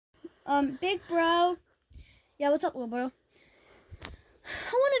Big bro. Yeah, what's up, little bro?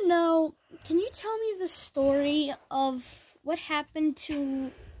 I want to know, can you tell me the story of what happened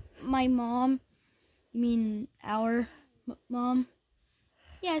to my mom? You mean our mom?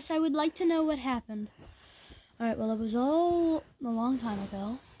 Yes, I would like to know what happened. Alright, well, it was all a long time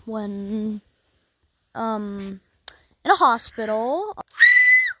ago when, in a hospital.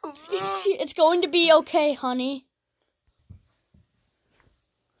 It's going to be okay, honey.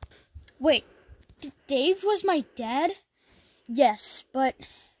 Wait, Dave was my dad? Yes, but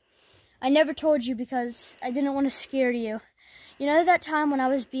I never told you because I didn't want to scare you. You know that time when I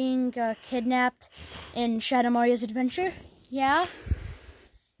was being kidnapped in Shadow Mario's Adventure? Yeah?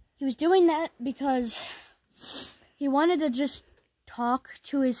 He was doing that because he wanted to just talk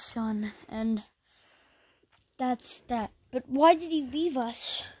to his son, and that's that. But why did he leave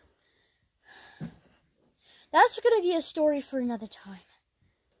us? That's going to be a story for another time.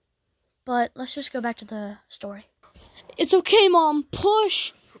 But let's just go back to the story. It's okay, Mom.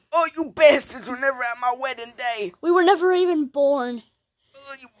 Push! Oh, you bastards were never at my wedding day. We were never even born.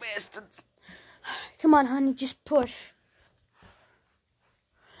 Oh, you bastards. Come on, honey, just push.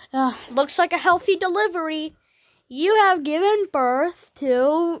 Looks like a healthy delivery. You have given birth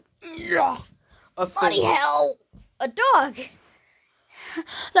to... bloody hell! A dog!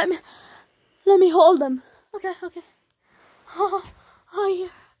 Let me hold him. Okay. Oh,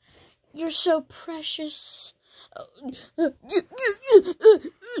 you're so precious.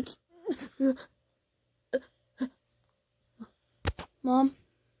 Mom?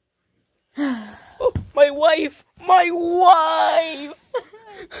 Oh, my wife!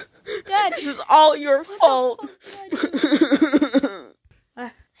 Dad, this is all your fault.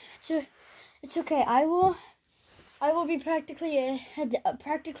 It's okay. I will be practically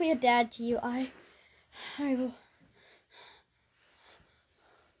a dad to you. I will.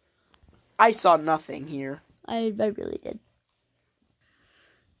 I saw nothing here. I really did.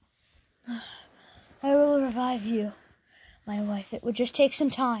 I will revive you, my wife. It would just take some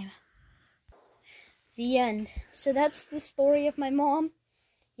time. The end. So that's the story of my mom.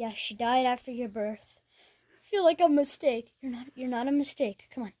 Yeah, she died after your birth. I feel like I'm a mistake. You're not a mistake.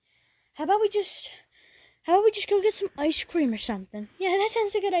 Come on. How about we just go get some ice cream or something? Yeah, that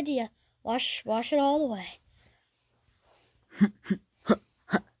sounds a good idea. Wash it all away.